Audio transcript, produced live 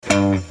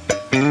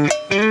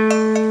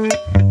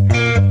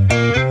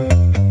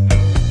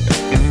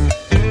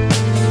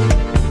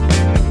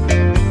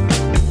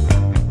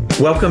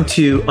Welcome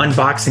to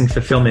Unboxing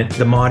Fulfillment,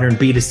 the modern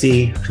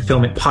B2C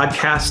fulfillment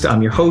podcast.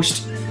 I'm your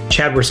host,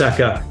 Chad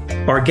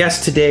Warzeka. Our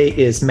guest today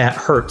is Matt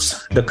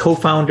Hertz, the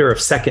co-founder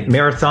of Second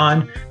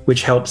Marathon,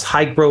 which helps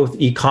high-growth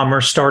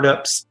e-commerce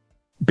startups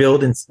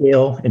build and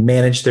scale and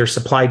manage their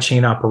supply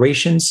chain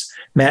operations.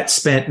 Matt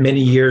spent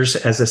many years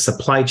as a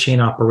supply chain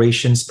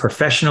operations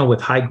professional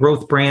with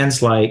high-growth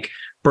brands like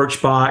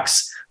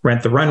Birchbox,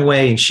 Rent the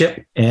Runway, and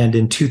Ship. And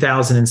in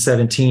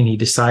 2017, he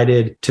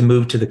decided to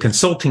move to the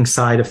consulting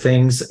side of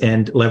things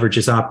and leverage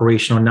his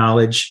operational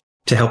knowledge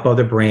to help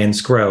other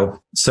brands grow.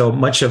 So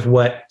much of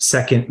what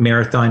Second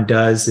Marathon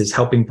does is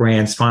helping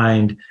brands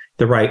find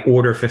the right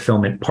order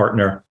fulfillment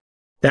partner.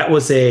 That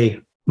was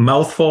a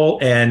mouthful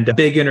and a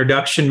big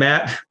introduction,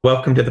 Matt.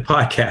 Welcome to the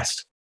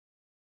podcast.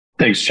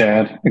 Thanks,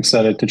 Chad.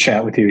 Excited to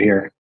chat with you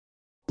here.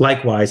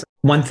 Likewise.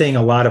 One thing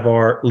a lot of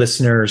our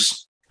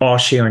listeners all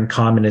share in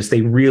common is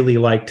they really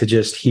like to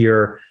just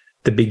hear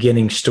the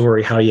beginning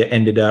story, how you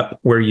ended up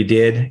where you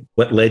did,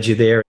 what led you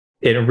there.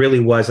 It really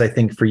was, I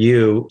think, for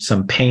you,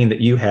 some pain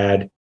that you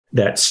had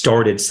that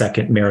started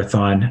Second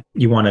Marathon.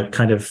 You want to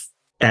kind of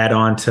add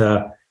on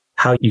to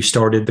how you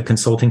started the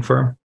consulting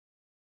firm?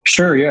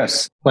 Sure,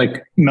 yes.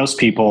 Like most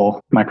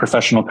people, my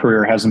professional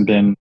career hasn't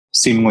been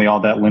seemingly all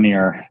that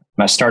linear.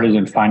 I started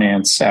in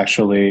finance,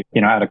 actually,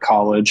 out of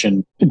college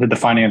and did the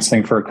finance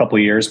thing for a couple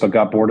of years, but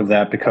got bored of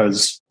that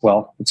because,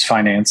 well, it's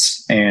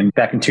finance. And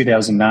back in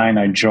 2009,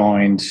 I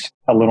joined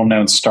a little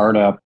known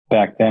startup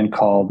back then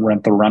called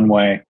Rent the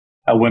Runway,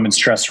 a women's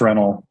dress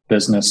rental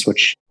business,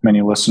 which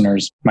many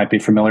listeners might be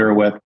familiar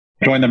with.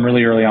 Joined them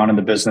really early on in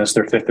the business,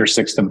 their fifth or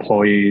sixth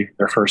employee,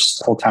 their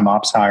first full-time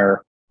ops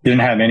hire.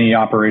 Didn't have any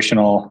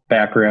operational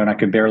background. I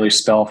could barely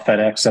spell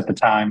FedEx at the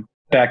time.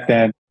 Back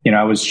then,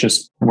 I was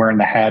just wearing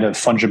the hat of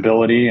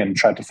fungibility and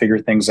tried to figure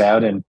things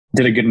out and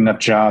did a good enough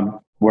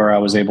job where I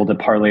was able to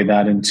parlay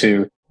that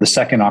into the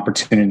second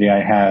opportunity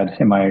I had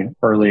in my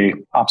early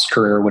ops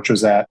career, which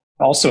was at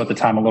the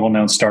time, a little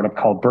known startup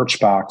called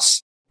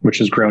Birchbox, which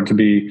has grown to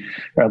be,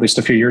 or at least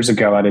a few years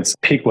ago at its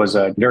peak, was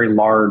a very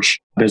large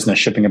business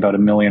shipping about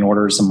 1 million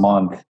orders a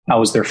month. I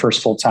was their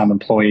first full-time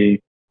employee,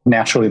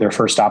 naturally their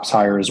first ops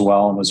hire as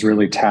well, and was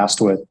really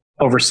tasked with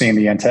overseeing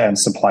the end-to-end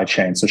supply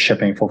chain. So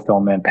shipping,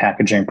 fulfillment,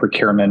 packaging,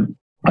 procurement,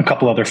 a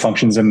couple other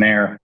functions in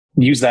there.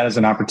 Use that as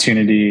an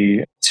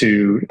opportunity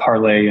to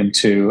parlay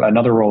into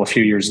another role a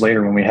few years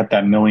later when we hit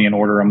that 1 million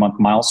order a month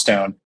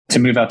milestone to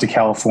move out to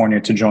California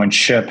to join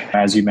Ship,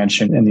 as you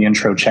mentioned in the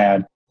intro,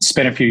 Chad.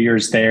 Spent a few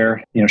years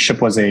there.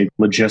 Ship was a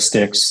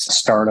logistics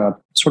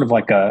startup, sort of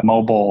like a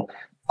mobile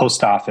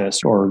post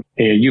office or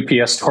a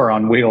UPS store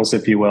on wheels,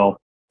 if you will.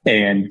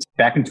 And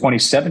back in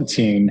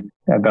 2017,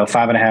 about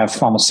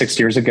 5.5, almost 6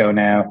 years ago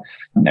now,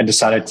 I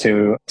decided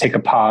to take a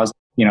pause.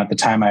 At the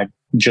time I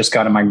just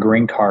got my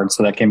green card.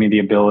 So that gave me the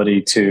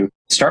ability to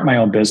start my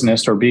own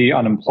business or be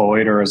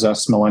unemployed, or as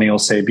us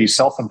millennials say, be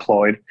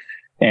self-employed,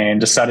 and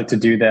decided to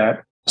do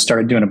that.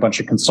 Started doing a bunch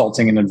of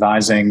consulting and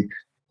advising.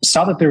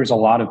 Saw that there was a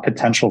lot of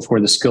potential for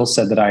the skill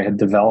set that I had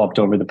developed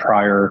over the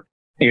prior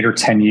 8 or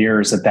 10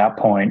 years at that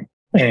point,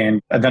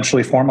 and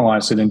eventually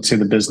formalized it into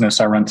the business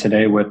I run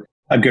today with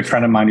a good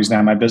friend of mine who's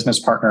now my business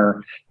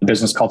partner, a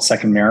business called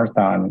Second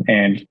Marathon.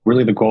 And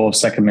really the goal of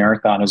Second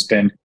Marathon has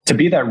been to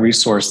be that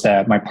resource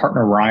that my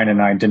partner Ryan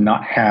and I did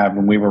not have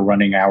when we were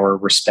running our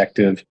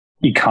respective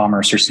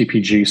e-commerce or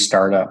CPG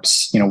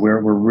startups.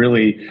 We're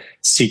really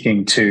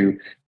seeking to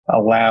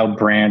allow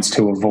brands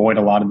to avoid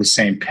a lot of the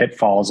same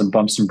pitfalls and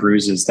bumps and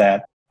bruises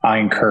that I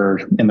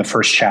incurred in the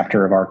first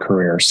chapter of our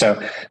career. So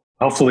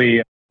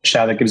hopefully,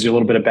 Chad, that gives you a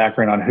little bit of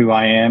background on who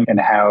I am and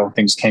how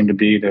things came to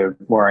be to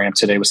where I am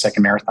today with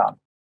Second Marathon.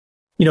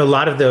 A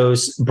lot of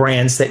those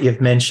brands that you've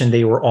mentioned,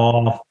 they were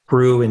all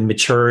grew and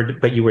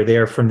matured, but you were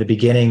there from the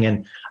beginning.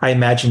 And I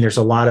imagine there's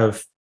a lot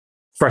of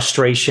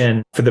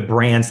frustration for the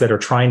brands that are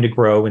trying to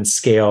grow and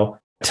scale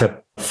to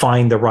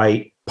find the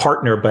right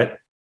partner. But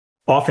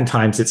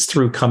oftentimes it's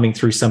coming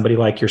through somebody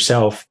like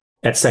yourself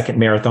at Second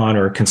Marathon,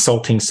 or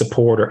consulting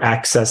support, or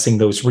accessing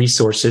those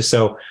resources.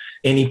 So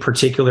any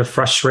particular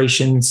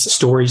frustrations,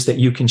 stories that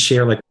you can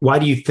share? Like, why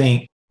do you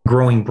think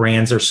growing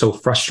brands are so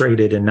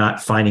frustrated and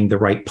not finding the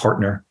right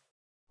partner,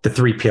 the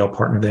 3PL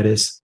partner, that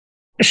is?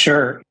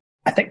 Sure.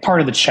 I think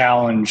part of the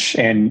challenge,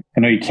 and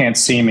I know you can't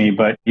see me,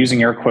 but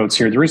using air quotes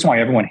here, the reason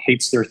why everyone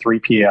hates their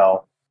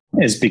 3PL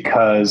is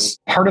because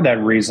part of that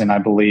reason, I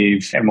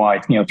believe, and why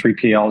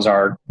 3PLs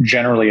are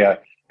generally a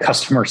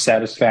customer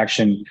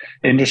satisfaction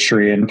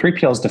industry, and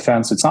 3PL's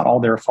defense, it's not all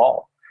their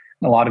fault.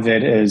 A lot of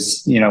it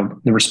is, the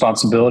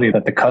responsibility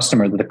that the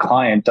customer, that the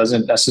client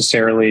doesn't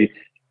necessarily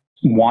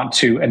want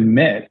to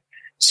admit.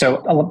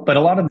 So, but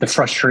a lot of the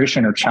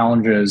frustration or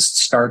challenges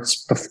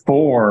starts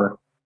before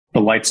the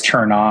lights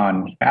turn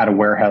on at a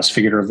warehouse,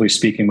 figuratively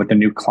speaking, with a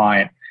new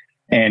client.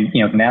 And,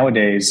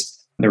 nowadays,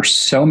 there's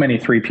so many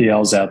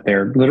 3PLs out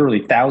there,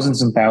 literally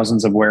thousands and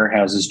thousands of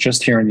warehouses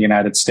just here in the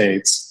United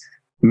States.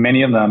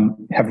 Many of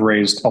them have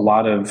raised a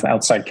lot of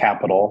outside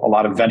capital, a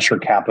lot of venture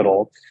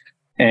capital,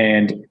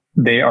 and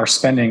they are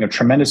spending a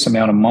tremendous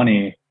amount of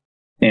money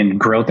in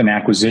growth and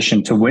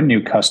acquisition to win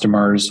new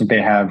customers.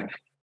 They have,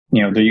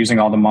 they're using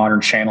all the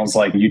modern channels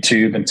like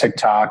YouTube and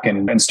TikTok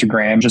and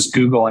Instagram, just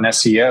Google and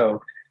SEO,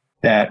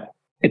 that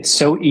it's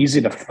so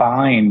easy to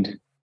find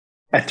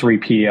a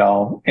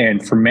 3PL.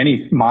 And for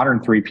many modern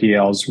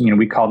 3PLs,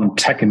 we call them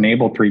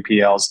tech-enabled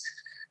 3PLs,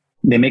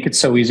 they make it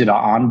so easy to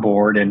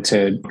onboard and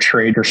to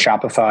trade your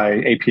Shopify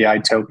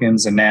API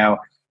tokens. And now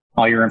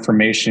all your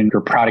information,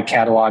 your product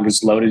catalog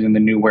is loaded in the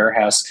new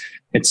warehouse.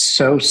 It's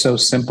so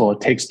simple.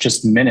 It takes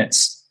just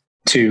minutes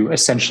to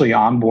essentially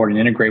onboard and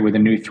integrate with a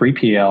new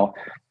 3PL.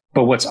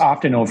 But what's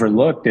often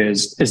overlooked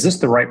is this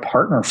the right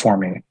partner for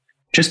me?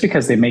 Just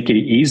because they make it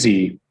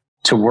easy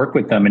to work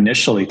with them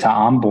initially, to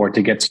onboard,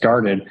 to get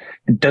started,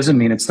 it doesn't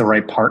mean it's the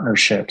right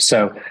partnership.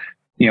 So,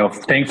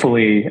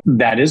 thankfully,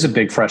 that is a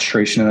big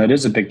frustration and that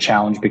is a big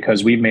challenge,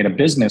 because we've made a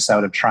business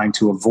out of trying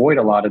to avoid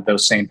a lot of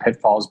those same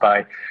pitfalls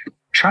by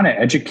trying to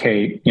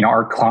educate,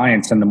 our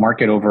clients and the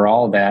market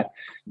overall that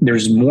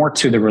there's more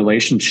to the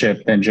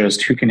relationship than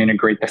just who can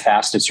integrate the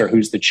fastest or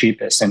who's the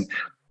cheapest. And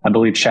I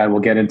believe Chad will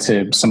get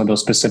into some of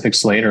those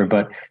specifics later,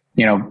 but,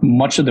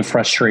 much of the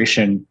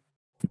frustration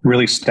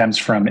really stems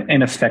from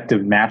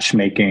ineffective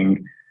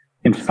matchmaking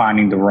in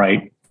finding the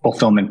right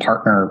fulfillment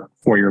partner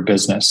for your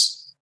business.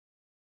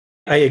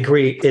 I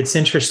agree. It's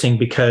interesting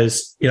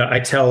because, I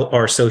tell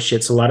our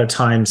associates a lot of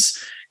times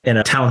in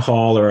a town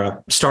hall or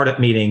a startup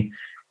meeting,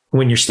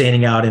 when you're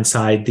standing out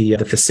inside the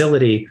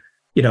facility,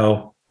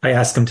 I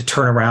ask them to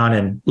turn around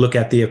and look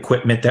at the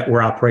equipment that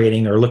we're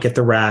operating, or look at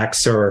the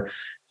racks, or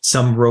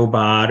some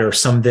robot, or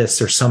some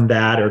this or some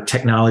that, or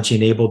technology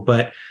enabled.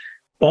 But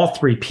all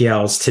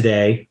 3PLs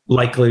today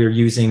likely are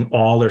using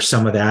all or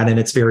some of that. And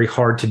it's very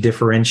hard to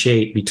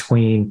differentiate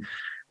between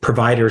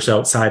providers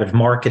outside of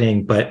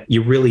marketing, but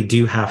you really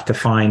do have to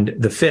find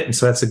the fit. And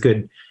so that's a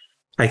good,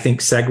 I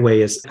think, segue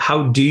is,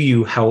 how do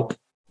you help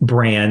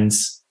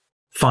brands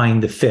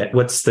find the fit?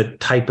 What's the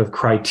type of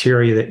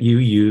criteria that you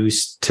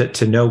use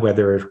to know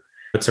whether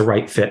it's a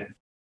right fit?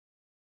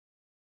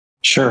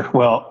 Sure.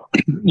 Well,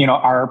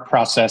 our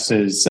process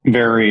is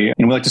very,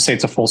 and we like to say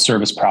it's a full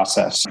service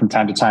process. From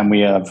time to time, we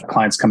have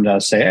clients come to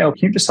us say, "Oh,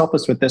 can you just help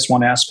us with this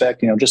one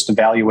aspect?" Just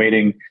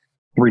evaluating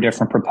 3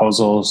 different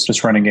proposals,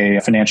 just running a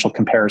financial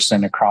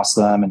comparison across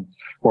them.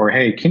 Or,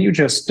 "Hey, can you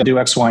just do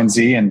X, Y, and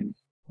Z?" And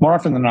more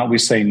often than not, we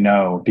say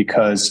no,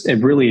 because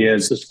it really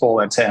is this full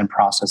end-to-end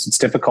process. It's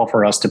difficult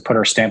for us to put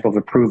our stamp of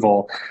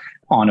approval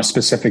on a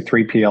specific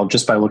 3PL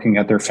just by looking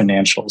at their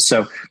financials.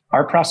 So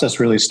our process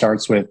really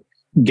starts with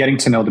getting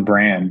to know the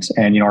brand.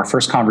 And, our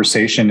first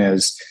conversation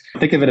is,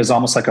 think of it as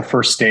almost like a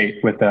first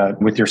date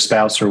with your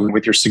spouse or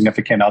with your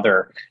significant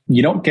other.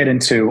 You don't get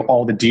into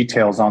all the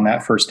details on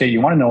that first date.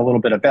 You want to know a little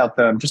bit about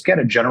them, just get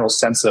a general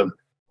sense of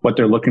what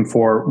they're looking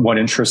for, what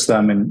interests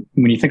them. And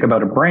when you think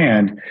about a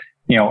brand,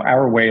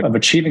 our way of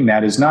achieving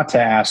that is not to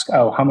ask,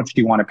 "Oh, how much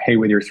do you want to pay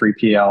with your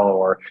 3PL?"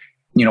 Or,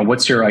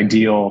 "What's your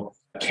ideal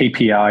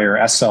KPI or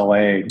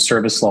SLA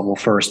service level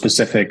for a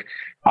specific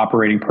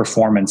operating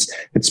performance?"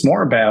 It's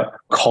more about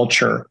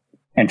culture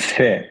and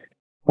fit.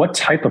 What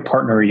type of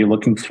partner are you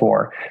looking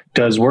for?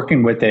 Does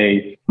working with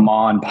a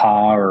ma and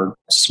pa or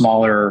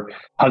smaller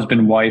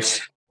husband,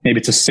 wife, maybe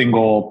it's a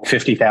single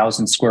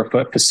 50,000 square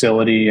foot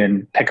facility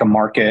and pick a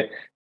market,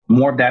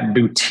 more of that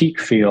boutique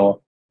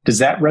feel, does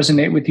that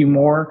resonate with you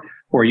more?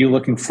 Or are you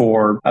looking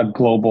for a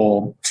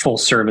global full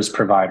service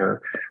provider,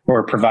 or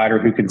a provider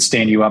who can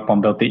stand you up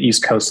on both the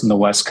East Coast and the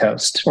West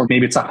Coast? Or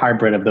maybe it's a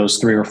hybrid of those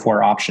 3 or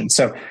 4 options.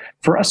 So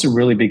for us, it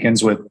really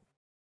begins with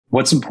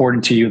what's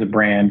important to you, the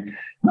brand.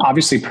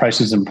 Obviously,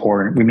 price is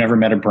important. We've never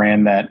met a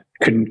brand that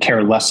couldn't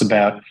care less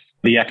about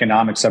the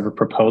economics of a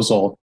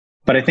proposal.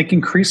 But I think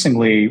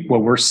increasingly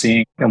what we're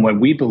seeing and what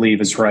we believe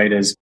is right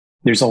is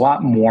there's a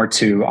lot more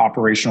to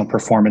operational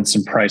performance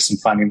and price and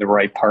finding the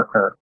right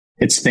partner.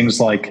 It's things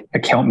like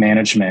account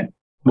management.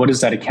 What is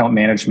that account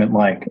management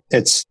like?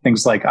 It's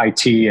things like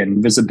IT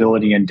and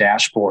visibility and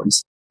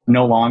dashboards.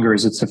 No longer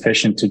is it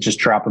sufficient to just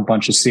drop a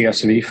bunch of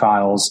CSV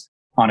files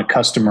on a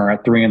customer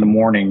at 3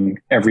 a.m.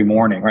 every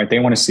morning, right? They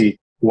want to see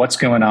what's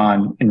going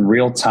on in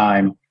real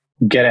time,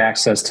 get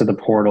access to the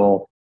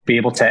portal, be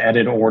able to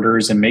edit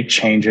orders and make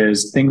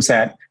changes, things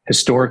that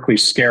historically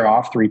scare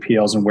off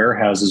 3PLs and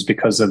warehouses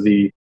because of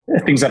the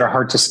things that are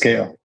hard to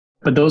scale.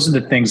 But those are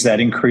the things that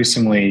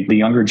increasingly the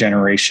younger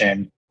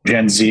generation,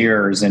 Gen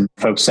Zers and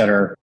folks that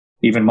are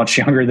even much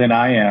younger than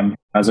I am,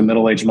 as a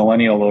middle-aged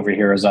millennial over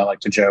here, as I like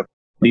to joke,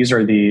 these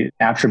are the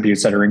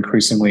attributes that are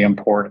increasingly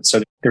important.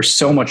 So there's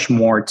so much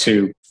more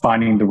to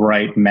finding the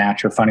right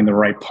match or finding the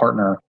right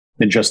partner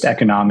than just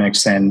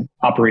economics and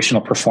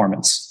operational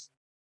performance.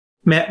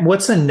 Matt,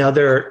 what's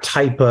another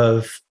type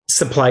of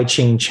supply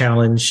chain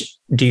challenge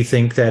do you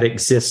think that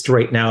exists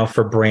right now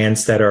for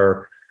brands that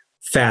are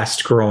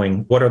fast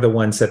growing? What are the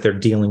ones that they're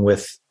dealing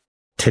with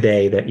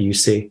today that you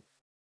see?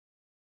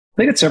 I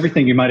think it's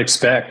everything you might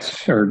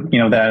expect, or,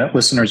 that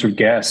listeners would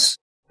guess.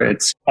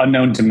 It's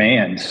unknown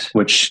demand,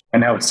 which I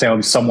know it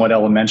sounds somewhat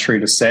elementary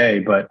to say,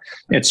 but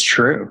it's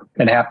true.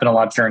 It happened a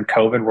lot during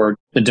COVID where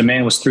the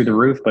demand was through the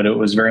roof, but it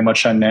was very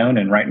much unknown.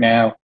 And right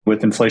now,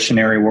 with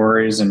inflationary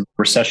worries and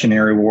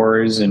recessionary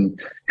worries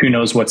and who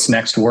knows what's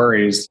next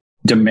worries,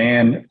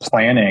 demand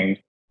planning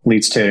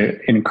leads to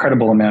an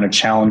incredible amount of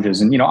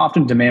challenges. And,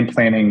 often demand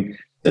planning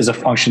is a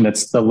function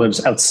that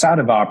lives outside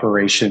of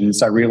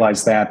operations. I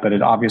realize that, but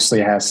it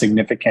obviously has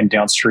significant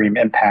downstream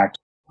impact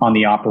on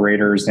the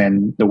operators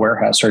and the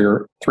warehouse or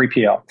your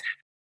 3PL.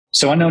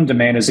 So unknown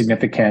demand is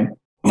significant.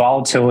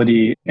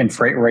 Volatility in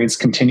freight rates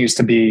continues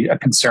to be a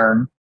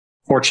concern.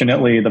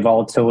 Fortunately, the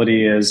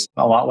volatility is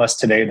a lot less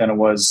today than it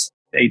was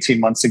 18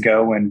 months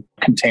ago when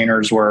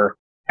containers were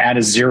at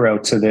a zero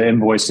to the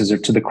invoices or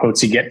to the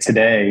quotes you get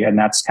today. And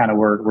that's kind of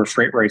where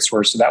freight rates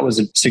were. So that was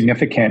a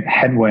significant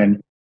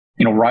headwind.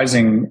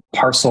 Rising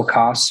parcel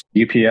costs,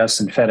 UPS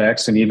and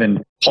FedEx, and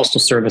even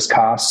postal service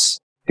costs.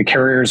 The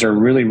carriers are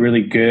really,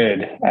 really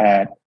good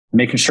at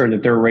making sure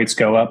that their rates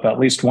go up at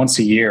least once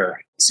a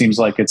year. It seems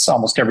like it's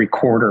almost every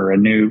quarter a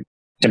new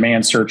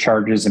demand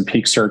surcharges and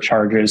peak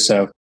surcharges.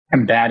 So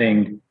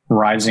combating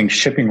rising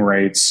shipping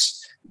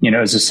rates,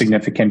 is a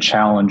significant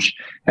challenge.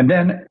 And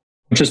then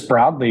just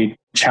broadly,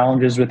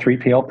 challenges with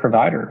 3PL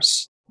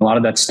providers. A lot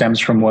of that stems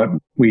from what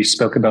we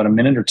spoke about a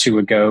minute or two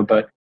ago,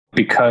 but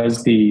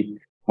because the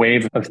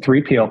wave of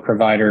 3PL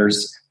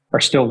providers are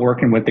still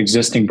working with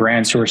existing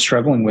brands who are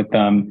struggling with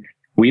them,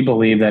 we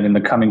believe that in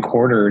the coming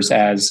quarters,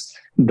 as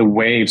the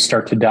waves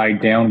start to die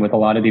down with a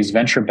lot of these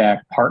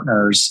venture-backed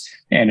partners,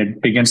 and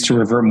it begins to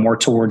revert more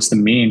towards the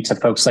mean to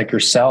folks like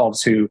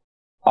yourselves who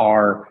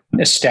are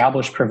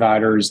established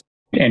providers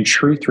and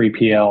true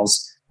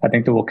 3PLs, I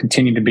think there will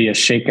continue to be a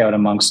shakeout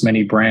amongst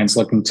many brands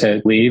looking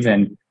to leave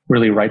and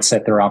really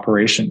right-set their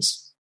operations.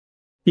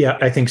 Yeah,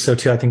 I think so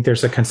too. I think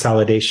there's a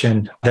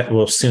consolidation that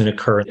will soon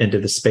occur into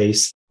the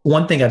space.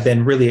 One thing I've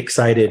been really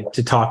excited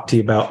to talk to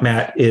you about,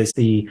 Matt, is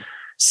the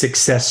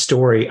success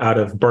story out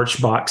of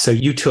Birchbox. So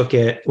you took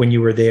it when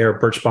you were there.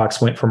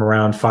 Birchbox went from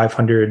around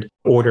 500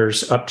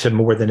 orders up to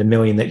more than 1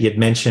 million that you'd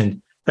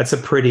mentioned. That's a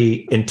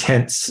pretty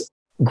intense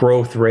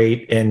growth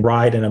rate and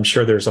ride. And I'm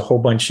sure there's a whole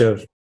bunch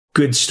of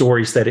good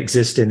stories that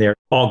exist in there,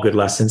 all good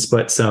lessons,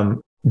 but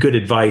some good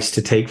advice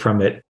to take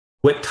from it.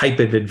 What type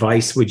of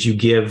advice would you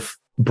give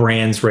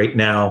brands right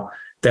now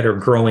that are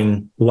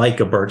growing like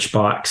a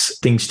Birchbox,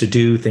 things to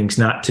do, things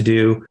not to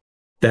do,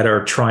 that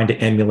are trying to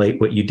emulate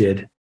what you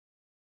did?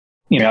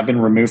 I've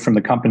been removed from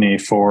the company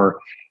for,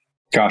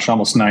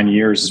 almost 9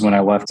 years is when I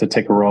left to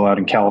take a role out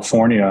in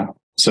California.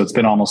 So it's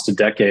been almost a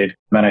decade.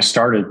 And I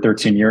started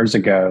 13 years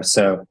ago.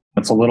 So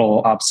it's a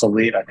little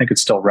obsolete. I think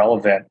it's still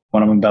relevant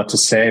what I'm about to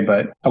say,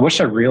 but I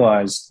wish I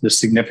realized the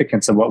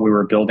significance of what we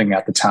were building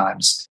at the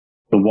times.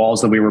 The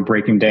walls that we were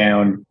breaking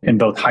down in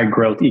both high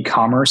growth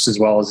e-commerce as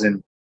well as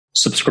in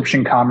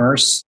subscription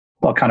commerce.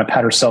 We'll kind of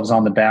pat ourselves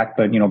on the back,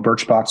 but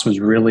Birchbox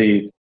was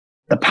really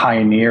the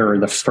pioneer,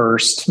 the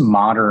first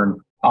modern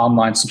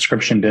online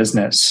subscription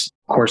business.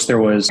 Of course, there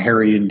was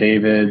Harry and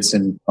David's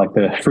and like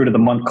the Fruit of the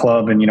Month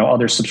Club and,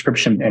 other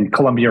subscription, and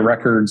Columbia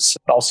Records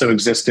also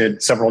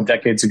existed several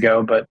decades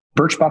ago, but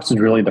Birchbox was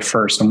really the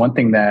first. And one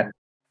thing that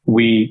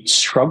we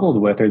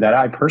struggled with, or that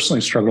I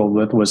personally struggled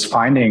with, was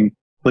finding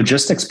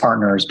logistics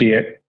partners, be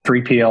it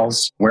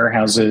 3PLs,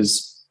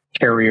 warehouses,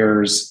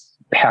 carriers,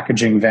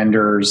 packaging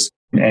vendors,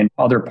 and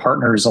other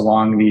partners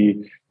along the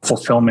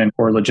fulfillment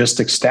or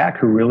logistics stack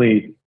who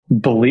really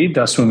believed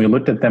us when we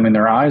looked at them in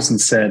their eyes and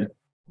said,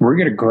 we're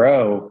going to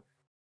grow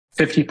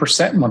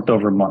 50% month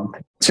over month.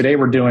 Today,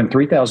 we're doing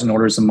 3,000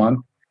 orders a month.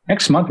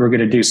 Next month, we're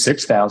going to do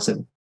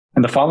 6,000.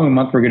 And the following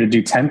month, we're going to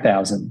do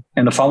 10,000.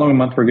 And the following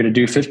month, we're going to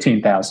do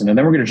 15,000. And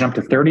then we're going to jump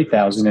to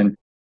 30,000. And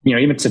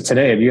even to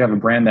today, if you have a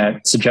brand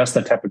that suggests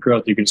that type of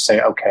growth, you can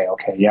say, okay,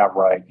 yeah,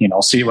 right.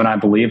 I'll see it when I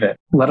believe it.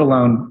 Let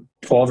alone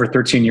 12 or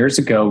 13 years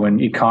ago when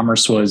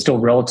e-commerce was still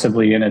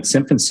relatively in its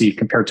infancy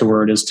compared to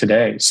where it is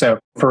today. So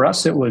for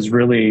us, it was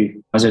really,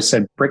 as I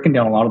said, breaking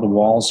down a lot of the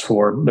walls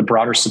for the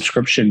broader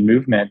subscription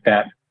movement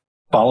that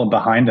followed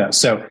behind us.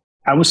 So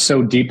I was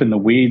so deep in the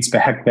weeds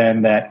back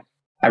then that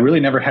I really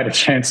never had a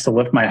chance to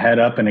lift my head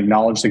up and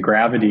acknowledge the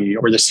gravity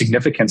or the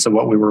significance of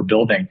what we were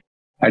building.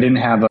 I didn't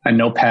have a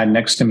notepad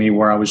next to me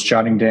where I was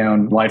jotting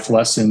down life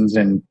lessons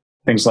and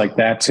things like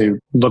that to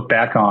look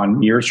back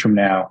on years from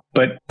now.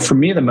 But for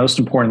me, the most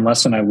important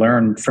lesson I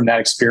learned from that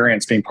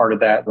experience being part of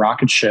that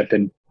rocket ship,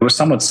 and it was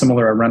somewhat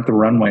similar at Rent the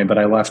Runway, but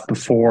I left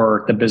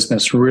before the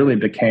business really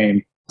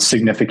became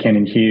significant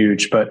and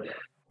huge. But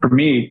for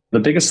me, the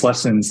biggest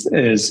lessons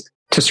is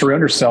to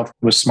surround yourself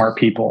with smart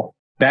people.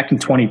 Back in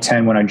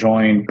 2010, when I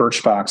joined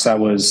Birchbox, I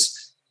was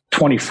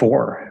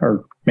 24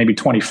 or maybe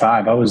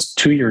 25. I was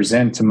 2 years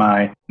into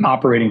my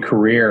operating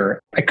career.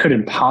 I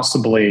couldn't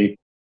possibly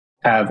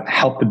have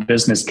helped the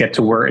business get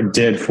to where it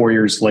did 4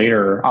 years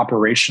later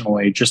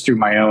operationally just through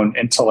my own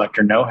intellect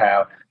or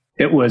know-how.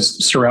 It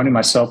was surrounding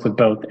myself with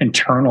both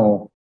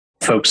internal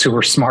folks who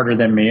were smarter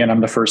than me, and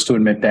I'm the first to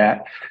admit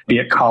that, be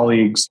it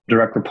colleagues,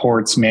 direct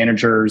reports,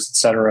 managers, et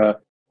cetera,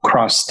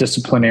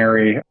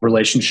 cross-disciplinary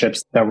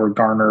relationships that were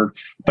garnered,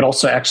 but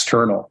also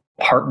external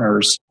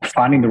partners,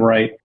 finding the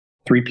right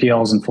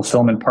 3PLs and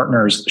fulfillment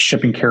partners,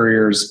 shipping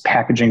carriers,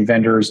 packaging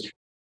vendors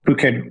who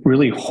could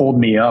really hold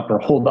me up or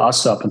hold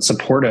us up and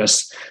support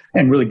us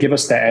and really give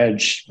us the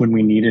edge when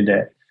we needed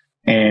it.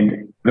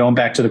 And going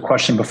back to the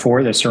question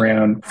before this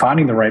around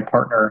finding the right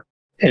partner,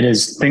 it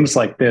is things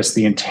like this,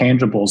 the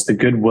intangibles, the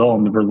goodwill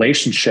and the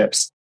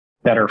relationships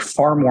that are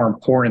far more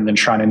important than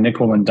trying to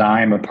nickel and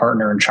dime a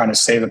partner and trying to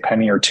save a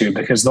penny or two,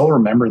 because they'll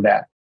remember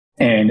that.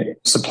 And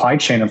supply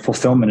chain and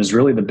fulfillment is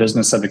really the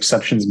business of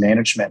exceptions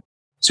management.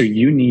 So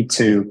you need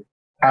to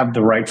have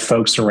the right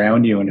folks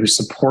around you and who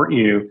support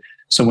you.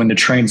 So when the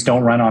trains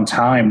don't run on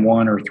time,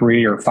 1 or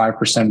 3 or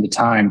 5% of the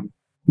time,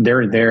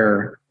 they're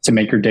there to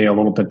make your day a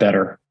little bit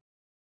better.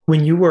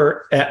 When you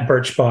were at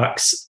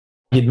Birchbox,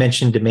 you'd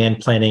mentioned demand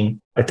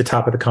planning at the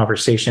top of the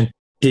conversation.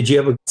 Did you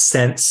have a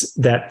sense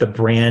that the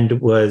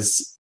brand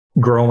was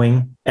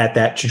growing at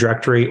that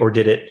trajectory, or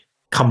did it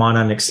come on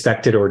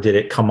unexpected, or did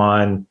it come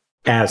on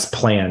as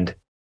planned?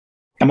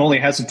 I'm only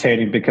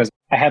hesitating because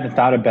I haven't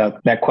thought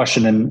about that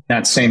question in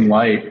that same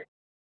light.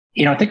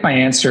 I think my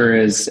answer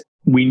is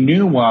we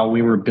knew while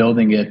we were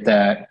building it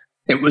that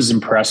it was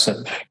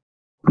impressive.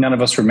 None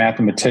of us were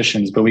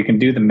mathematicians, but we can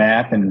do the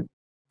math and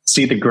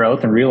see the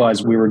growth and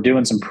realize we were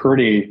doing some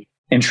pretty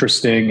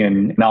interesting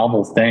and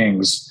novel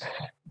things.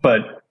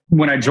 But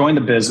when I joined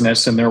the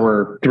business and there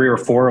were 3 or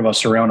 4 of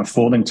us around a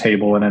folding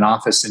table in an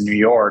office in New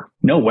York,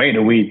 no way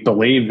do we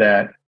believe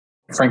that,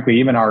 frankly,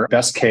 even our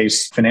best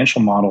case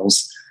financial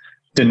models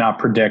did not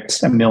predict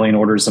 1 million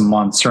orders a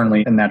month,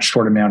 certainly in that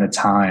short amount of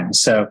time.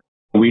 So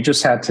we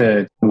just had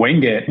to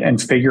wing it and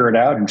figure it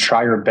out and try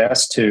our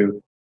best to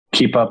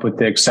keep up with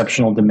the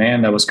exceptional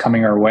demand that was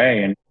coming our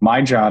way. And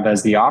my job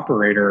as the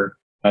operator,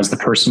 as the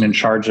person in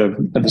charge of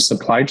the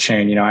supply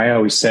chain, I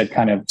always said,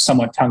 kind of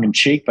somewhat tongue in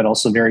cheek, but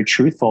also very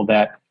truthful,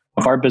 that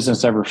if our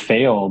business ever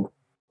failed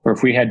or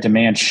if we had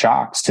demand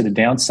shocks to the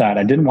downside,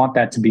 I didn't want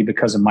that to be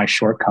because of my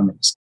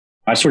shortcomings.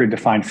 I sort of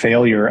defined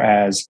failure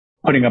as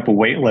putting up a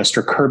wait list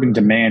or curbing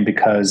demand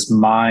because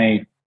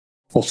my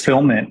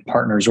fulfillment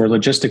partners or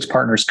logistics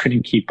partners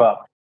couldn't keep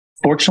up.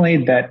 Fortunately,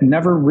 that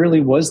never really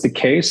was the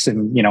case.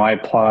 And, I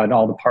applaud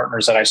all the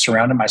partners that I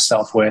surrounded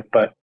myself with.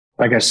 But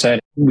like I said,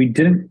 we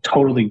didn't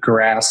totally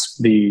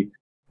grasp the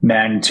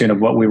magnitude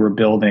of what we were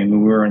building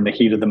when we were in the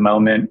heat of the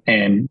moment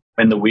and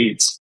in the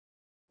weeds.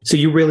 So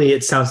you really,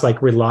 it sounds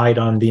like, relied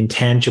on the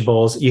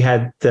intangibles. You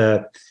had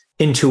the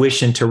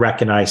intuition to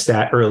recognize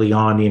that early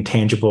on, the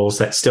intangibles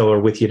that still are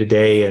with you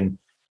today, and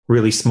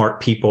really smart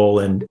people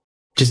and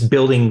just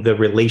building the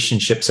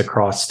relationships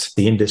across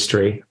the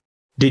industry.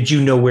 Did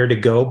you know where to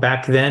go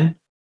back then?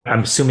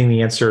 I'm assuming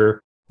the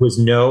answer was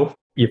no.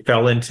 You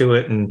fell into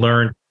it and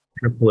learned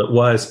how simple it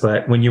was.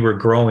 But when you were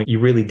growing, you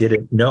really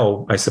didn't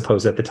know, I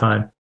suppose, at the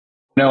time.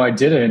 No, I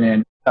didn't.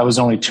 And I was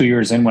only 2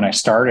 years in when I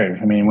started.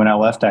 When I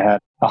left, I had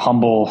a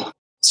humble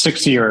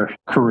 6-year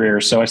career.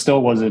 So I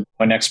still wasn't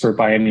an expert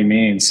by any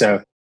means.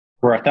 So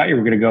where I thought you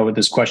were going to go with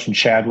this question,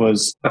 Chad,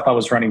 was if I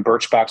was running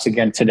Birchbox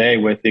again today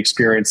with the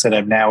experience that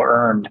I've now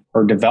earned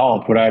or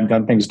developed, would I have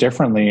done things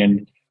differently?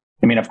 And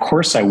of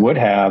course I would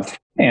have.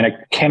 And I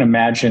can't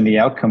imagine the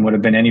outcome would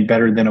have been any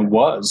better than it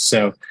was.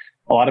 So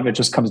a lot of it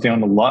just comes down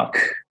to luck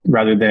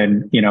rather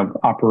than,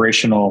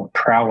 operational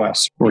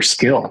prowess or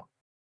skill.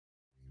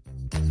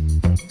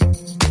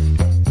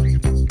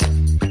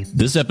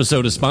 This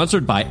episode is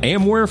sponsored by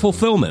Amware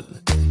Fulfillment.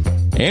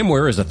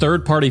 Amware is a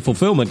third-party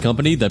fulfillment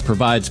company that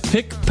provides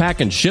pick, pack,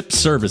 and ship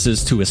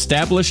services to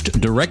established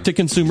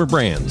direct-to-consumer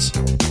brands.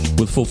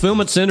 With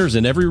fulfillment centers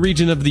in every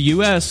region of the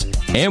U.S.,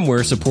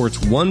 Amware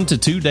supports 1 to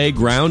 2 day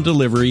ground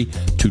delivery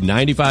to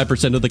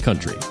 95% of the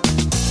country.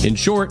 In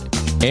short,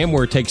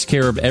 Amware takes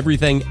care of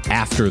everything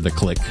after the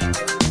click.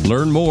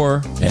 Learn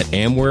more at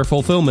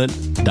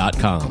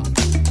amwarefulfillment.com.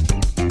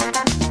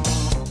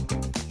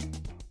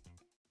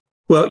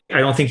 Well, I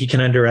don't think you can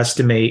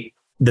underestimate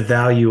the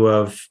value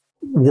of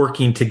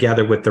working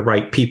together with the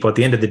right people. At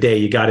the end of the day,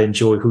 you got to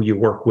enjoy who you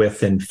work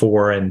with and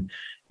for. And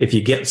if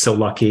you get so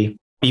lucky,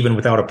 even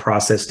without a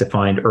process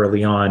defined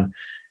early on,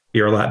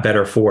 you're a lot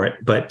better for it.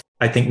 But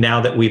I think now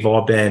that we've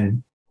all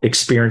been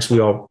experienced, we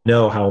all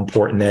know how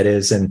important that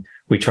is. And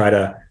we try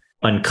to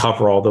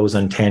uncover all those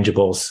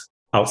intangibles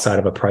outside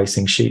of a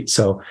pricing sheet.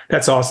 So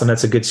that's awesome.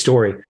 That's a good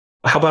story.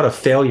 How about a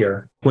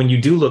failure? When you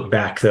do look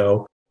back,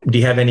 though, do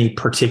you have any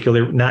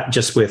particular, not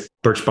just with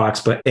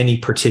Birchbox, but any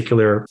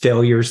particular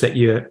failures that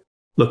you,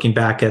 looking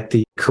back at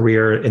the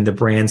career and the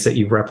brands that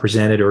you've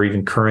represented or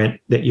even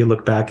current, that you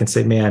look back and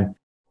say, man,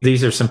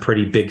 these are some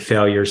pretty big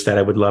failures that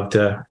I would love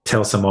to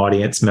tell some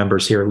audience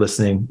members here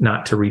listening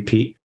not to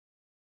repeat?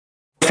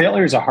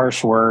 Failure is a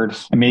harsh word.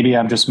 Maybe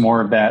I'm just more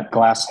of that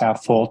glass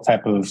half full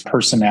type of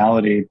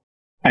personality.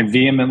 I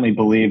vehemently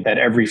believe that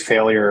every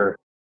failure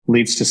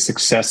leads to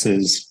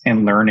successes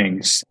and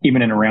learnings,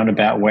 even in a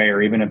roundabout way,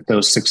 or even if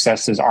those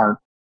successes aren't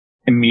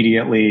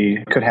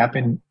immediately, could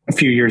happen a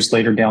few years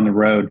later down the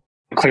road.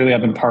 Clearly,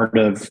 I've been part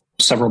of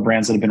several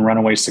brands that have been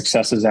runaway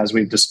successes, as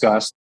we've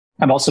discussed.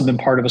 I've also been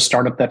part of a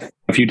startup that,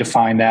 if you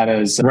define that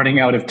as running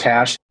out of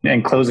cash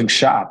and closing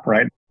shop,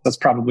 right? That's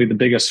probably the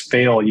biggest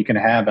fail you can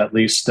have, at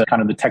least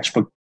kind of the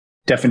textbook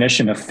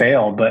definition of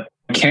fail. But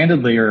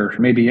candidly, or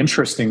maybe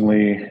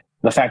interestingly,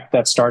 the fact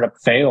that startup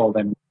failed,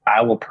 and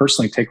I will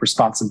personally take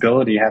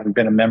responsibility, having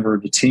been a member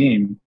of the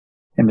team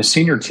and the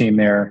senior team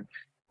there,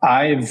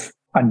 I've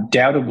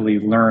undoubtedly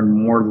learned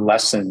more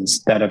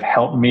lessons that have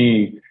helped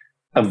me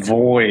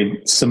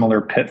avoid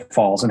similar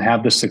pitfalls and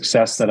have the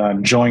success that I'm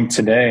enjoying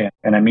today.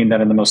 And I mean that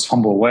in the most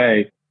humble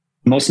way.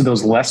 Most of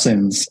those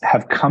lessons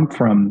have come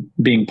from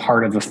being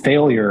part of a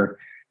failure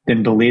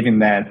than believing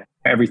that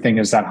everything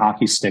is that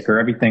hockey stick or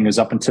everything is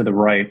up and to the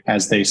right,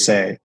 as they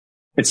say.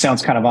 It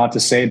sounds kind of odd to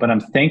say, but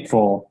I'm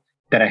thankful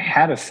that I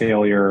had a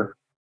failure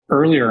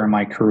earlier in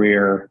my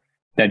career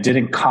that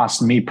didn't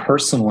cost me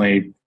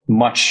personally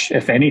much,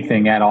 if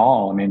anything at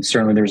all. I mean,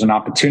 certainly there's an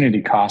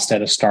opportunity cost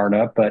at a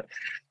startup, but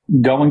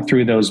going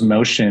through those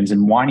motions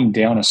and winding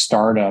down a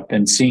startup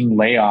and seeing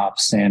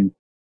layoffs and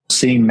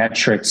seeing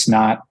metrics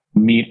not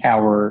meet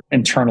our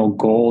internal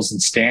goals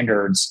and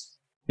standards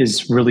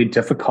is really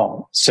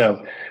difficult.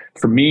 So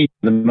for me,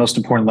 the most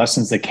important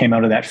lessons that came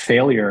out of that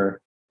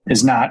failure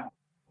is not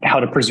how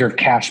to preserve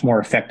cash more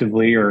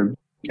effectively or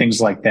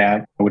things like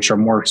that, which are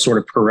more sort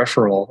of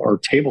peripheral or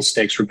table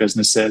stakes for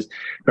businesses.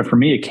 But for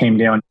me, it came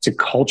down to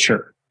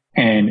culture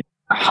and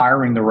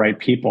hiring the right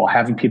people,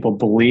 having people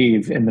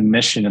believe in the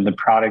mission and the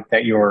product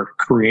that you're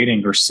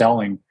creating or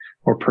selling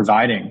or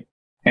providing.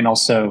 And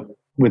also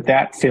with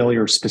that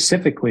failure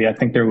specifically, I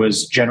think there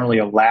was generally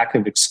a lack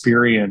of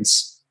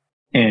experience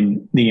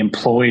in the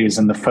employees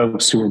and the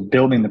folks who were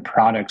building the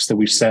products that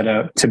we set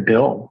out to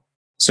build.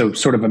 So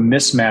sort of a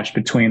mismatch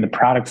between the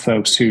product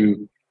folks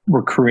who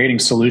were creating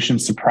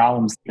solutions to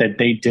problems that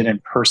they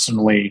didn't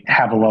personally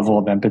have a level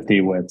of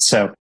empathy with.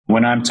 So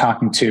when I'm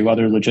talking to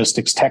other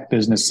logistics tech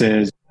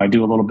businesses, I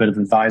do a little bit of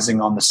advising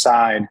on the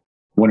side.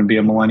 Wouldn't be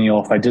a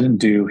millennial if I didn't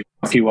do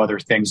a few other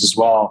things as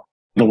well.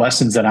 The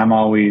lessons that I'm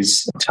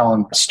always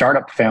telling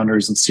startup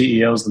founders and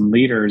CEOs and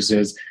leaders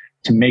is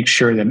to make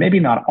sure that maybe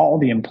not all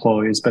the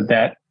employees, but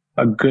that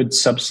a good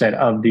subset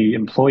of the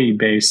employee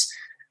base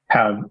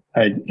have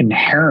an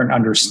inherent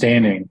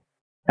understanding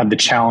of the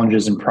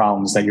challenges and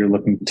problems that you're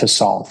looking to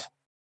solve.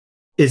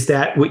 Is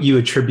that what you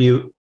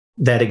attribute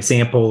that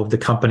example of the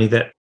company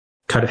that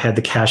kind of had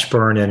the cash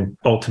burn and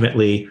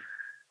ultimately,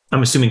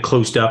 I'm assuming,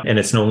 closed up and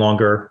it's no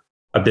longer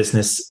a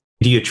business?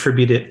 Do you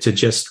attribute it to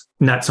just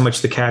not so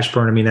much the cash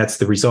burn? I mean, that's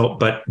the result,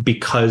 but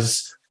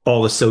because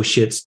all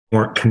associates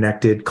weren't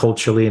connected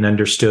culturally and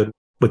understood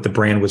what the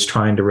brand was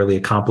trying to really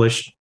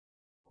accomplish?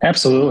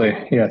 Absolutely.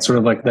 Yeah. It's sort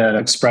of like that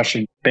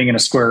expression, being in a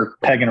square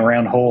peg in a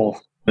round hole.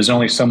 There's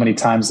only so many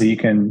times that you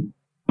can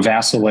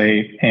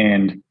vacillate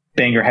and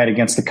bang your head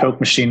against the Coke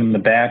machine in the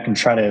back and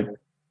try to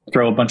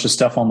throw a bunch of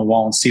stuff on the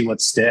wall and see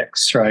what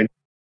sticks, right?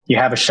 You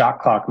have a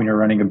shot clock when you're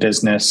running a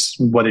business,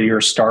 whether you're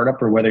a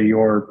startup or whether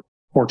you're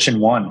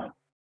Fortune 1,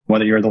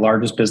 whether you're the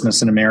largest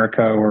business in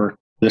America or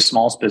the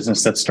smallest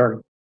business that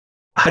started.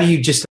 How do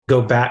you just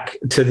go back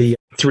to the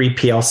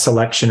 3PL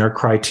selection or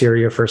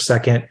criteria for a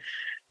second,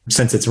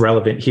 since it's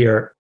relevant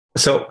here?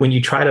 So when you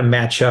try to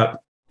match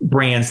up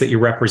brands that you're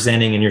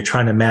representing and you're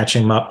trying to match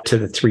them up to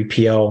the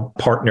 3PL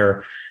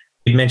partner,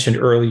 you mentioned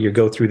earlier you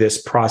go through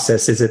this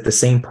process. Is it the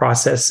same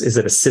process? Is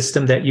it a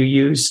system that you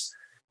use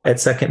at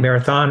Second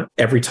Marathon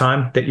every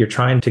time that you're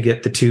trying to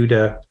get the two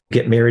to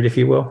get married, if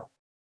you will?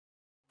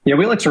 Yeah,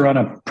 we like to run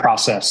a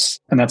process.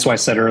 And that's why I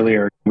said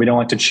earlier, we don't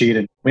like to cheat.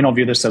 And we don't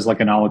view this as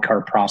like an a la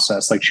carte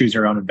process, like choose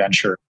your own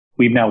adventure.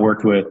 We've now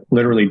worked with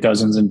literally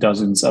dozens and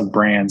dozens of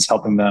brands,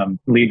 helping them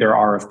lead their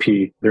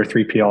RFP, their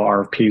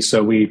 3PL RFP.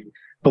 So we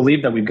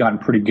believe that we've gotten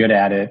pretty good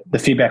at it. The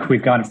feedback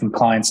we've gotten from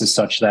clients is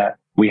such that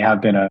we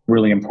have been a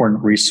really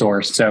important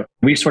resource. So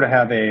we sort of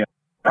have a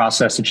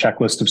process, a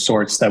checklist of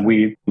sorts that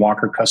we walk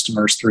our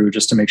customers through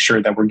just to make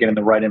sure that we're getting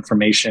the right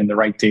information, the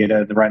right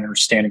data, the right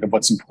understanding of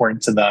what's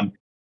important to them,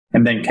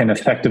 and then can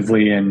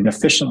effectively and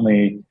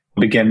efficiently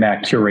begin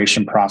that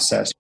curation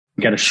process.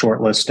 Get a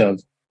short list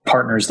of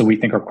partners that we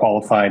think are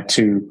qualified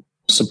to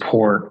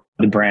support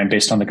the brand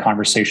based on the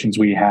conversations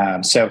we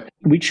have. So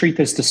we treat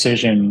this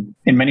decision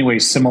in many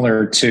ways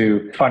similar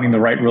to finding the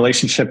right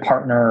relationship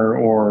partner,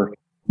 or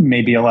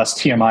maybe a less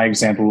TMI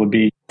example would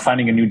be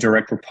finding a new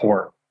direct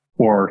report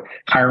or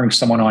hiring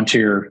someone onto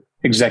your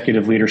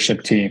executive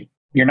leadership team.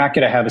 You're not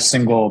going to have a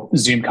single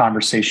Zoom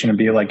conversation and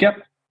be like,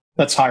 yep,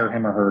 let's hire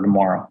him or her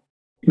tomorrow.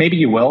 Maybe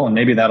you will, and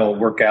maybe that'll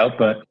work out,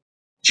 but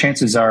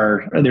chances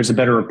are there's a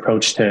better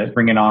approach to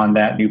bringing on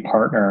that new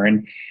partner.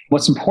 And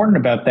what's important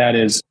about that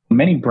is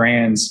many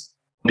brands,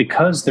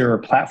 because there are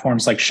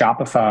platforms like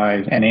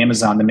Shopify and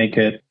Amazon that make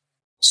it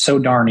so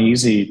darn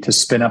easy to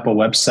spin up a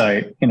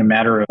website in a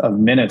matter of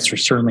minutes or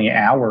certainly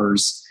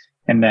hours,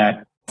 and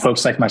that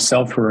folks like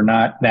myself who are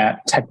not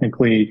that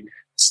technically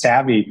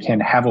savvy can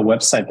have a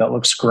website that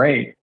looks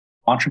great.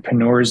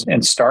 Entrepreneurs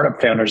and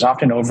startup founders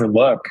often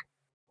overlook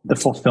the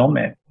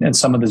fulfillment and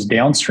some of this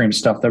downstream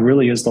stuff that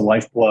really is the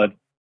lifeblood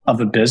of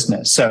a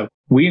business. So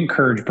we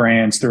encourage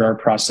brands through our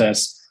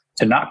process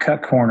to not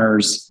cut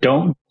corners.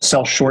 Don't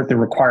sell short the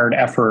required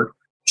effort.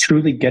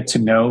 Truly get to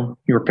know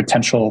your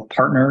potential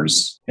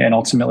partners and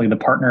ultimately the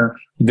partner.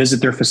 Visit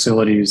their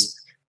facilities,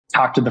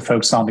 talk to the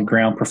folks on the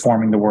ground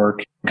performing the work.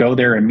 Go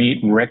there and meet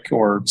Rick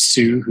or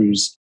Sue,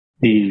 who's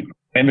the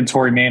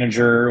inventory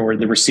manager or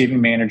the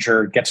receiving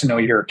manager. Get to know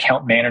your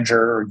account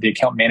manager or the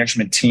account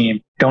management team.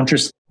 Don't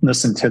just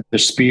listen to the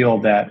spiel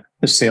that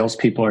the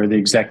salespeople or the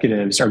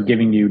executives are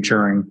giving you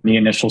during the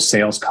initial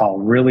sales call.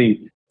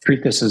 Really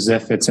treat this as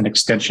if it's an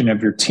extension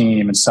of your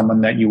team and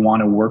someone that you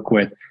want to work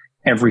with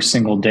every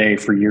single day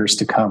for years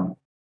to come.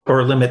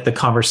 Or limit the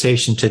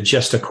conversation to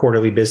just a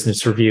quarterly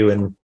business review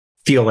and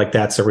feel like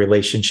that's a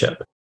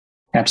relationship.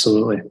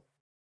 Absolutely.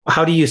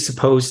 How do you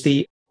suppose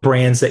the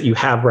brands that you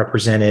have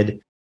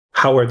represented,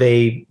 how are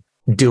they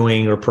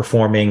doing or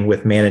performing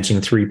with managing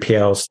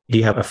 3PLs? Do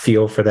you have a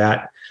feel for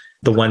that?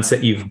 The ones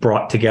that you've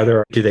brought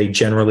together, do they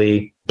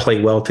generally play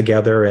well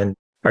together? And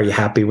are you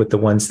happy with the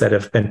ones that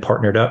have been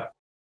partnered up?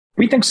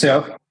 We think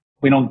so.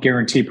 We don't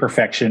guarantee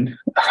perfection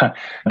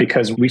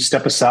because we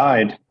step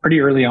aside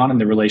pretty early on in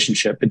the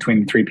relationship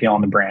between the 3PL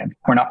and the brand.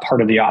 We're not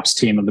part of the ops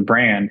team of the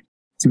brand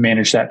to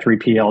manage that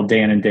 3PL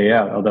day in and day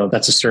out, although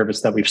that's a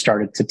service that we've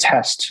started to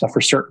test for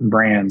certain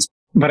brands.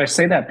 But I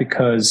say that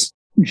because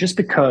just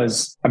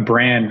because a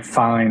brand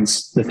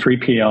finds the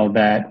 3PL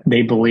that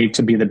they believe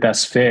to be the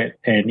best fit,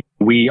 and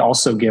we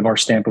also give our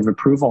stamp of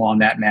approval on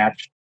that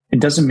match, it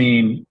doesn't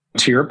mean,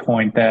 to your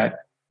point, that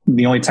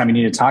the only time you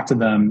need to talk to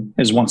them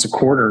is once a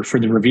quarter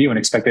for the review and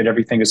expect that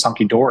everything is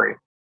hunky-dory.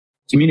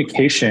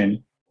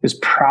 Communication is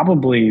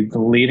probably the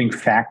leading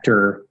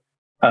factor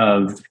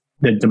of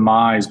the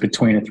demise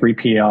between a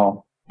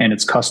 3PL and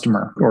its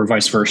customer or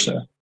vice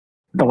versa.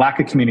 The lack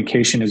of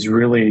communication is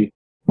really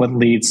what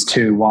leads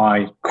to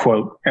why,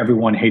 quote,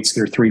 everyone hates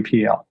their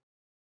 3PL.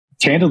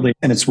 Candidly,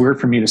 and it's weird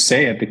for me to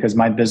say it because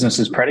my business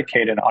is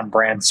predicated on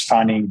brands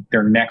finding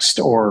their next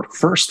or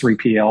first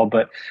 3PL,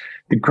 but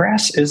the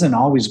grass isn't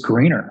always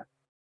greener.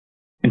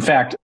 In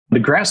fact, the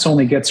grass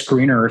only gets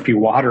greener if you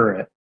water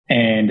it.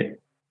 And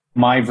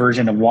my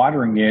version of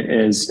watering it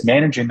is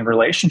managing the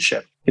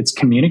relationship. It's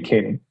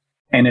communicating,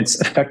 and it's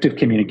effective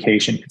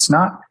communication. It's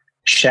not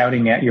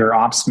shouting at your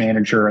ops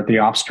manager or the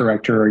ops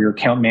director or your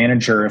account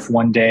manager if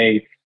one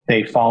day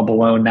they fall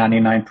below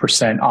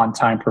 99%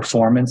 on-time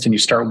performance and you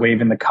start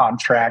waving the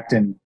contract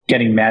and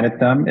getting mad at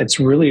them. It's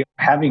really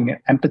having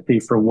empathy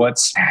for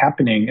what's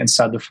happening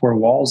inside the four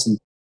walls and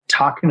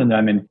talking to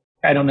them. And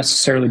I don't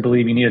necessarily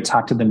believe you need to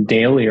talk to them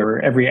daily or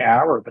every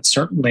hour, but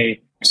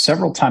certainly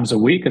several times a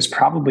week is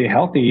probably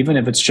healthy, even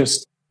if it's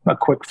just a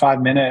quick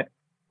 5-minute,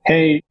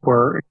 hey,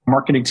 our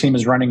marketing team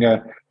is running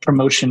a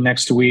promotion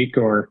next week,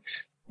 or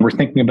we're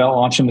thinking about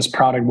launching this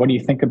product. What do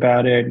you think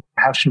about it?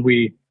 How should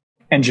we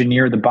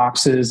engineer the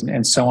boxes,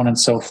 and so on and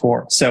so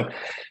forth. So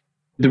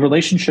the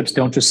relationships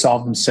don't just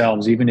solve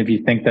themselves, even if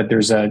you think that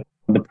there's the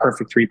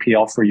perfect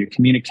 3PL for you.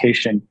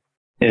 Communication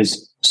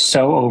is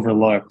so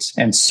overlooked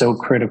and so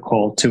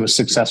critical to a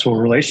successful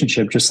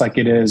relationship, just like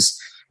it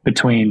is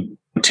between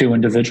two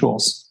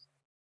individuals.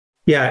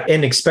 Yeah.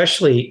 And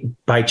especially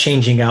by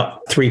changing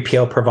out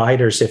 3PL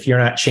providers, if you're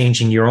not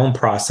changing your own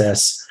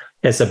process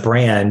as a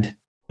brand,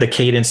 the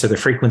cadence or the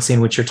frequency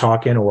in which you're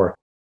talking or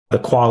the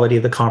quality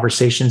of the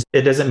conversations,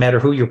 it doesn't matter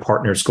who your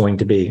partner is going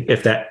to be.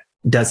 If that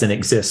doesn't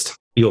exist,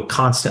 you'll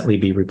constantly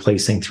be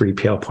replacing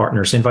 3PL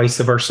partners and vice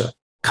versa,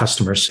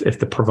 customers, if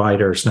the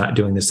provider is not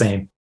doing the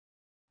same.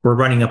 We're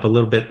running up a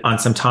little bit on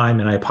some time,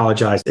 and I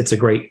apologize. It's a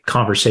great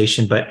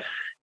conversation, but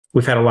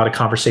we've had a lot of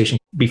conversation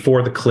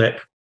before the click.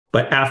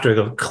 But after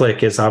the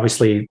click is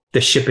obviously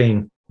the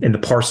shipping and the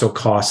parcel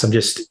costs. I'm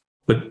just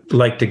would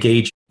like to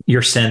gauge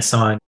your sense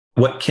on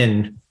what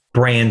can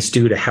brands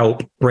do to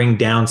help bring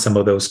down some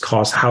of those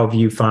costs. How have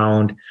you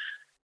found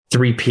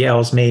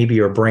 3PLs maybe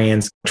or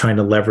brands trying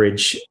to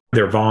leverage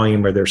their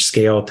volume or their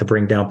scale to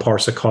bring down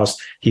parcel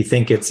costs? Do you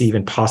think it's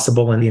even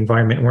possible in the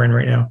environment we're in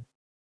right now?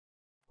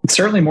 It's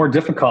certainly more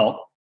difficult.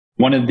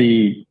 One of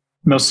the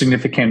most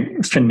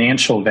significant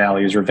financial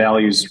values or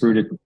values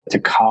rooted to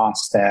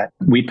cost that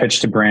we pitch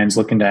to brands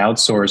looking to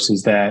outsource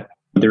is that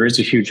there is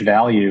a huge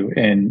value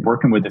in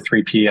working with the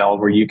 3PL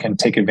where you can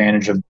take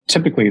advantage of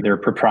typically their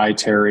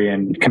proprietary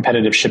and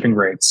competitive shipping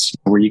rates,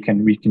 where we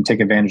can take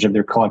advantage of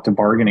their collective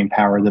bargaining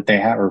power that they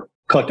have or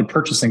collective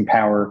purchasing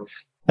power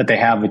that they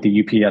have with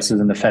the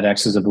UPSs and the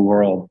FedExes of the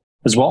world,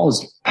 as well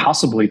as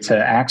possibly to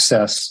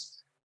access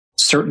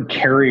certain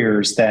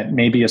carriers that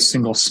maybe a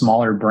single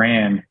smaller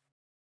brand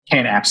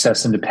can't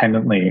access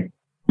independently,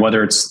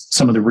 whether it's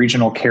some of the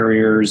regional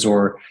carriers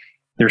or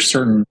there's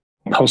certain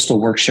postal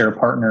workshare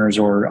partners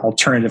or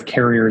alternative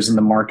carriers in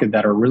the market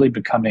that are really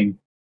becoming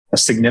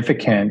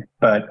significant,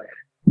 but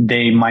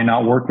they might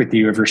not work with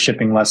you if you're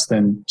shipping less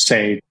than,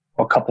 say,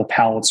 a couple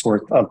pallets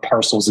worth of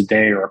parcels a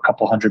day or a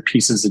couple hundred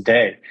pieces a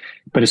day.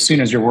 But as soon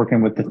as you're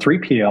working with the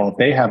 3PL, if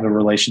they have a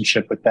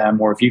relationship with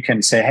them, or if you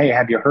can say, hey,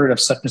 have you heard of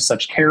such and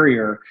such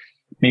carrier?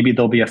 Maybe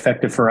they'll be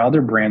effective for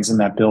other brands in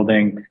that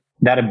building.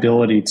 That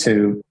ability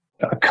to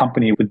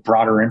accompany with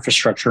broader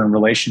infrastructure and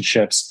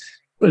relationships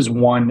is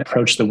one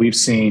approach that we've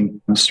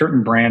seen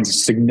certain brands a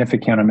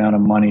significant amount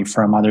of money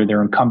from either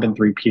their incumbent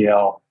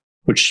 3PL,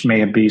 which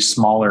may be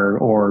smaller,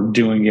 or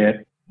doing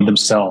it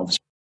themselves.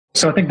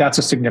 So I think that's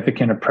a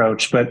significant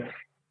approach. But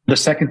the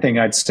second thing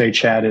I'd say,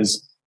 Chad,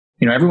 is,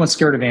 everyone's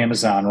scared of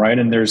Amazon, right?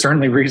 And there's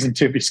certainly reason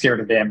to be scared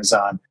of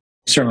Amazon,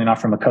 certainly not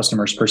from a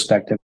customer's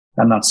perspective.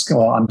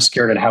 I'm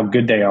scared at how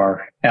good they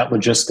are at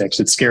logistics.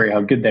 It's scary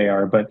how good they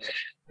are. But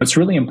it's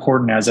really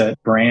important as a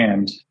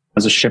brand,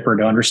 as a shipper,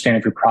 to understand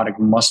if your product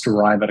must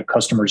arrive at a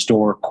customer's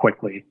door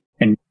quickly.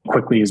 And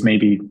quickly is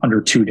maybe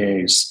under 2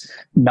 days.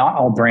 Not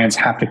all brands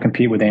have to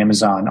compete with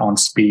Amazon on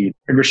speed.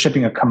 If you're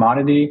shipping a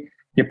commodity,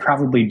 you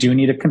probably do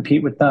need to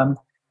compete with them.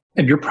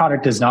 If your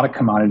product is not a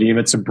commodity, if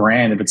it's a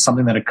brand, if it's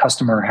something that a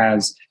customer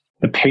has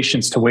the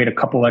patience to wait a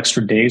couple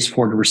extra days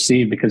for to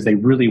receive because they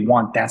really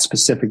want that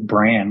specific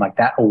brand, like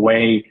that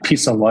away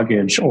piece of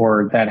luggage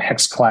or that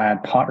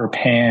hex-clad pot or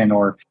pan,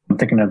 or I'm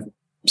thinking of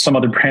some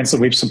other brands that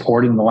we've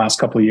supported in the last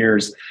couple of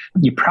years,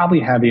 you probably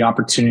have the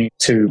opportunity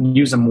to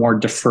use a more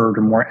deferred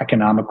or more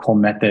economical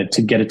method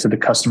to get it to the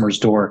customer's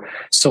door,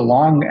 so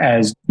long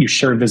as you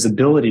share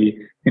visibility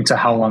into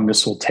how long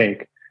this will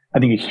take. I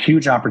think a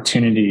huge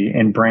opportunity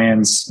in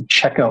brands'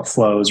 checkout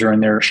flows or in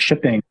their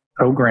shipping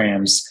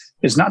programs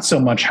is not so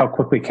much how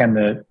quickly can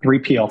the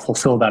 3PL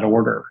fulfill that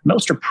order.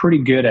 Most are pretty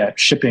good at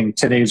shipping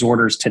today's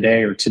orders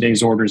today or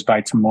today's orders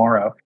by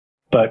tomorrow.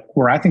 But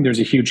where I think there's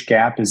a huge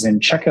gap is in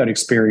checkout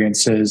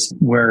experiences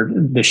where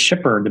the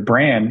shipper, the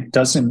brand,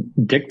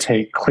 doesn't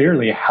dictate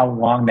clearly how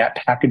long that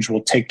package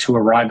will take to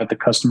arrive at the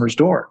customer's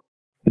door.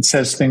 It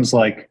says things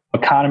like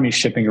economy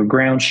shipping or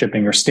ground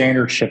shipping or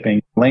standard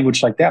shipping,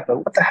 language like that. But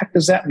what the heck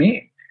does that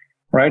mean,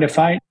 right? If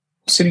I'm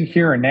sitting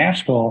here in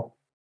Nashville,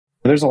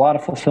 there's a lot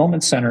of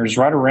fulfillment centers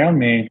right around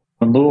me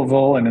in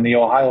Louisville and in the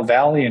Ohio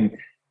Valley. And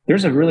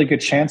there's a really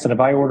good chance that if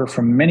I order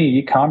from many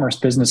e-commerce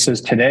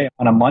businesses today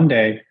on a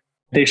Monday,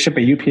 they ship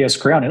a UPS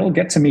ground, it'll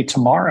get to me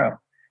tomorrow.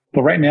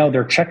 But right now,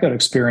 their checkout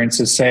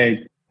experiences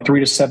say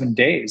 3 to 7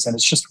 days, and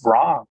it's just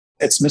wrong.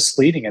 It's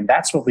misleading. And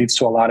that's what leads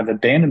to a lot of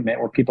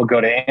abandonment where people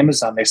go to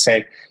Amazon. They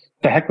say,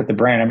 the heck with the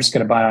brand. I'm just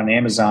going to buy it on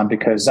Amazon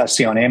because I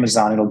see on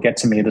Amazon, it'll get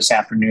to me this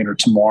afternoon or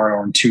tomorrow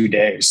or in 2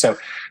 days. So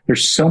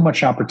there's so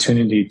much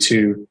opportunity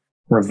to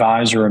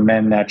revise or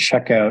amend that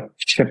checkout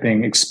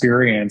shipping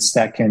experience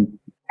that can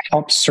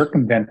help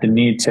circumvent the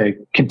need to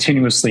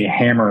continuously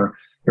hammer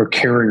your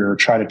carrier or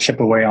try to chip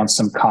away on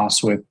some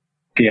costs with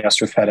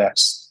PS or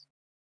FedEx.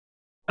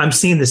 I'm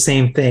seeing the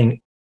same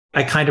thing.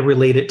 I kind of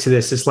relate it to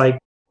this. It's like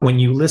when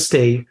you list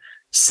a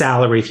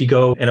salary, if you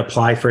go and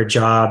apply for a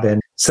job,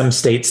 and some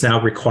states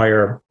now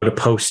require to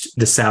post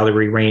the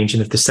salary range.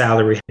 And if the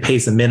salary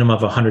pays a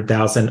minimum of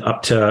 $100,000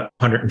 up to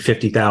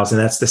 $150,000,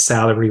 that's the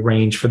salary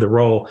range for the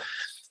role.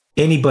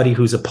 Anybody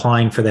who's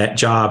applying for that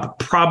job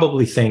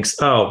probably thinks,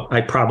 oh,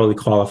 I probably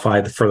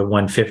qualify for the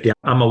 150.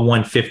 I'm a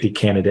 150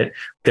 candidate.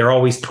 They're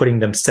always putting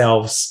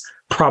themselves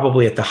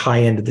probably at the high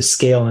end of the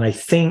scale. And I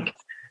think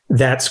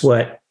that's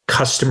what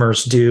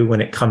customers do when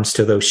it comes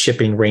to those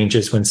shipping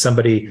ranges. When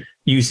somebody,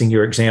 using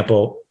your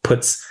example,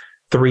 puts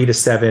 3 to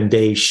 7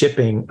 days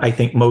shipping, I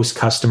think most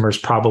customers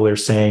probably are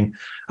saying,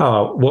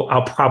 oh, well,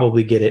 I'll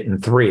probably get it in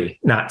 3,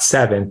 not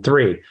 7,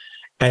 3.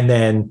 And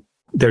then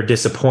they're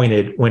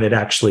disappointed when it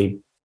actually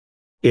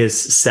is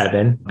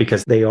 7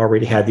 because they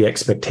already had the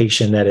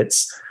expectation that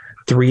it's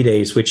 3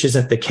 days, which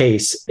isn't the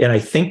case. And I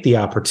think the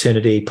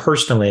opportunity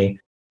personally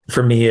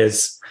for me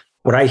is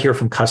what I hear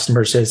from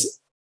customers is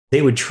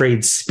they would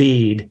trade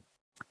speed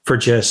for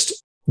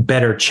just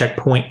better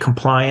checkpoint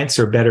compliance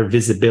or better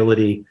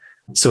visibility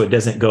so it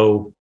doesn't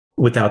go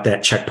without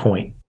that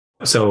checkpoint.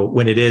 So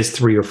when it is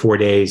 3 or 4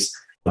 days,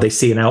 they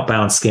see an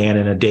outbound scan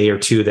in a day or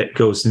two that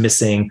goes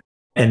missing.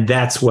 And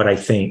that's what I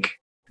think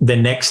the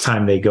next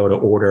time they go to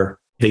order,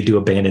 they do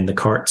abandon the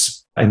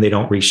carts and they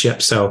don't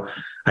reship. So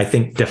I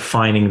think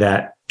defining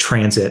that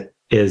transit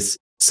is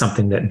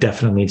something that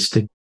definitely needs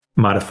to be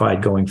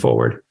modified going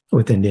forward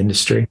within the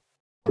industry.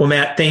 Well,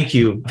 Matt, thank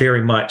you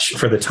very much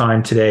for the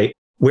time today.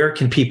 Where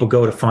can people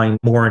go to find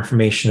more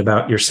information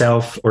about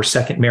yourself or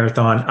Second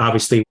Marathon?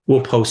 Obviously,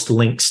 we'll post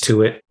links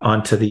to it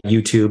onto the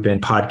YouTube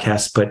and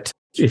podcast, but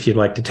if you'd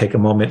like to take a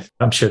moment,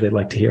 I'm sure they'd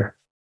like to hear.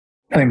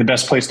 I think the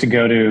best place to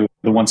go to,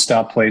 the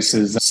one-stop place,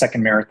 is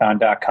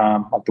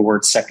secondmarathon.com, like the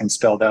word second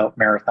spelled out,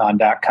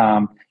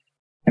 marathon.com.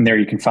 And there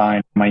you can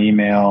find my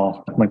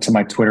email, link to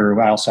my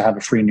Twitter. I also have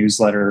a free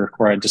newsletter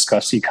where I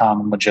discuss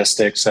e-com and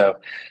logistics. So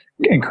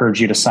I encourage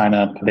you to sign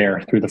up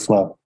there through the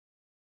flow.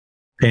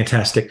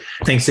 Fantastic.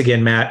 Thanks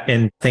again, Matt.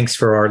 And thanks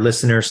for our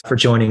listeners for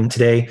joining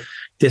today.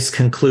 This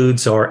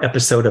concludes our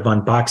episode of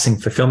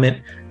Unboxing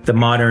Fulfillment, the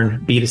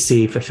modern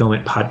B2C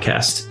fulfillment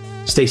podcast.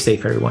 Stay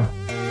safe, everyone.